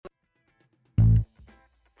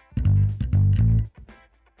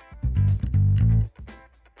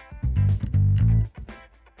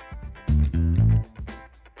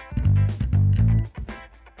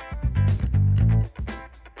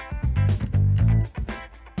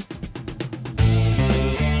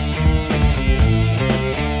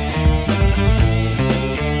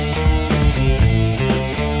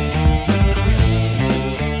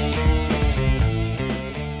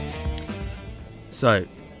So,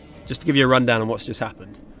 just to give you a rundown on what's just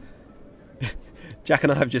happened. Jack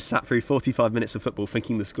and I have just sat through 45 minutes of football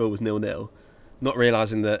thinking the score was 0-0, not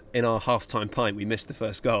realising that in our half-time pint we missed the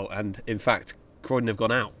first goal, and in fact, Croydon have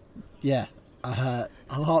gone out. Yeah, I'm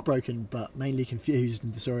heartbroken, but mainly confused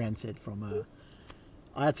and disoriented from...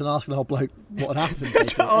 I had to ask the whole bloke what had happened.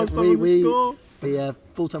 To ask someone the score. The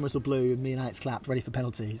full-time whistle blew and me and Alex clapped, ready for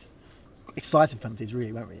penalties. Excited penalties,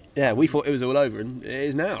 really, weren't we? Yeah, we thought it was all over, and it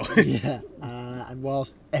is now. Yeah, and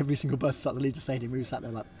whilst every single person sat at the Legion Stadium, we were sat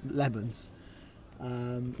there like lemons.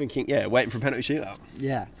 Thinking, waiting for a penalty shootout.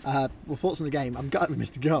 Yeah. Well, thoughts on the game? I'm gutted we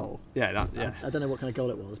missed a goal. Yeah, I don't know what kind of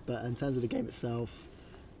goal it was, but in terms of the game itself,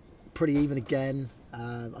 pretty even again.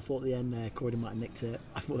 I thought at the end there, Croydon might have nicked it.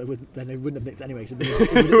 I thought they wouldn't have nicked it anyway,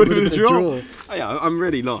 because it would have been a draw. Oh, yeah, I'm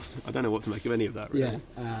really lost. I don't know what to make of any of that, really.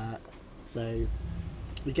 Yeah. So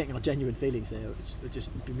we're getting our genuine feelings here. It's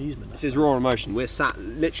just amusement. This is raw emotion. We're sat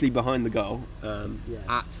literally behind the goal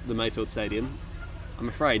at the Mayfield Stadium. I'm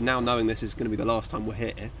afraid now, knowing this is going to be the last time we're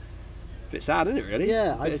here, a bit sad, isn't it, really?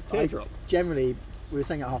 Yeah, teardrop. Generally, we were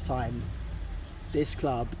saying at half time, this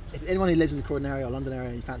club, if anyone who lives in the Croydon area or London area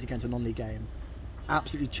and you fancy going to a non-league game,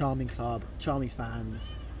 absolutely charming club, charming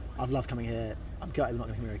fans. I've loved coming here. I'm gutted we're not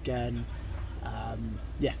going to come here again.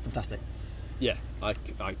 Fantastic. Yeah, I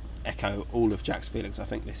echo all of Jack's feelings. I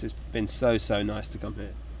think this has been so nice to come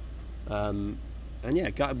here.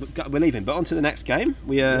 Gutted we're leaving. But on to the next game.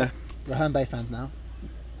 We're Herne Bay fans now.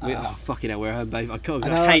 Fucking hell, we're Herne Bay. I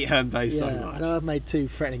hate Herne Bay so much. I know I've made 2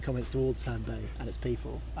 threatening comments towards Herne Bay and its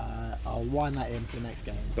people. I'll wind that in for the next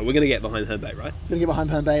game. But we're going to get behind Herne Bay, right? We're going to get behind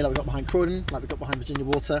Herne Bay like we got behind Croydon, like we got behind Virginia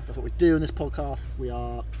Water. That's what we do in this podcast. We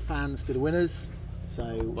are fans to the winners. So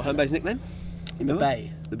what Herne Bay's nickname? The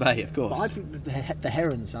Bay. The Bay, of course. But I think the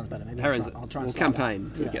Herons sounds better. Maybe Herons. I'll try and campaign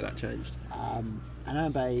to get that changed. And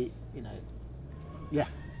Herne Bay,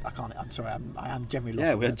 I can't. I'm sorry. I am generally lost.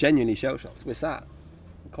 Yeah, we're genuinely shell shocked. We're sat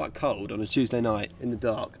quite cold on a Tuesday night in the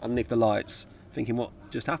dark underneath the lights, thinking what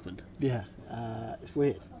just happened. Yeah, it's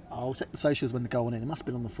weird. I'll check the socials when the goal went in. It must have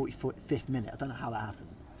been on the 45th minute. I don't know how that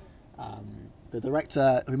happened. The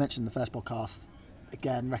director who mentioned in the first podcast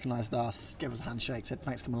again recognised us, gave us a handshake, said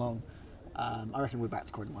thanks for coming along. I reckon we'll be back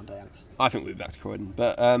to Croydon one day, Alex. I think we'll be back to Croydon,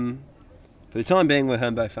 but for the time being, we're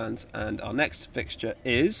Herne Bay fans, and our next fixture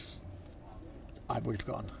is. I've already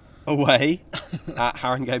forgotten. Away at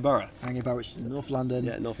Haringey Borough. Haringey Borough, which is in North London.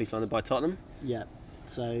 Yeah, North East London by Tottenham. Yeah,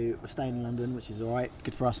 so we're staying in London, which is alright.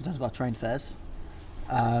 Good for us in terms of our train fares.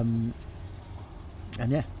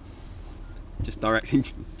 Just directing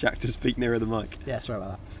Jack to speak nearer the mic. Yeah, sorry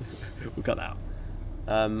about that. We'll cut that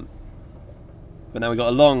out. But now we've got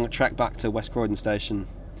a long trek back to West Croydon Station.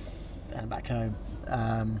 And back home.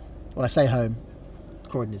 When I say home,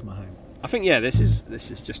 Croydon is my home. I think this is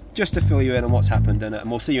just to fill you in on what's happened, and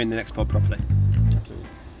we'll see you in the next pod properly. Absolutely.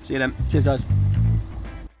 See you then. Cheers, guys.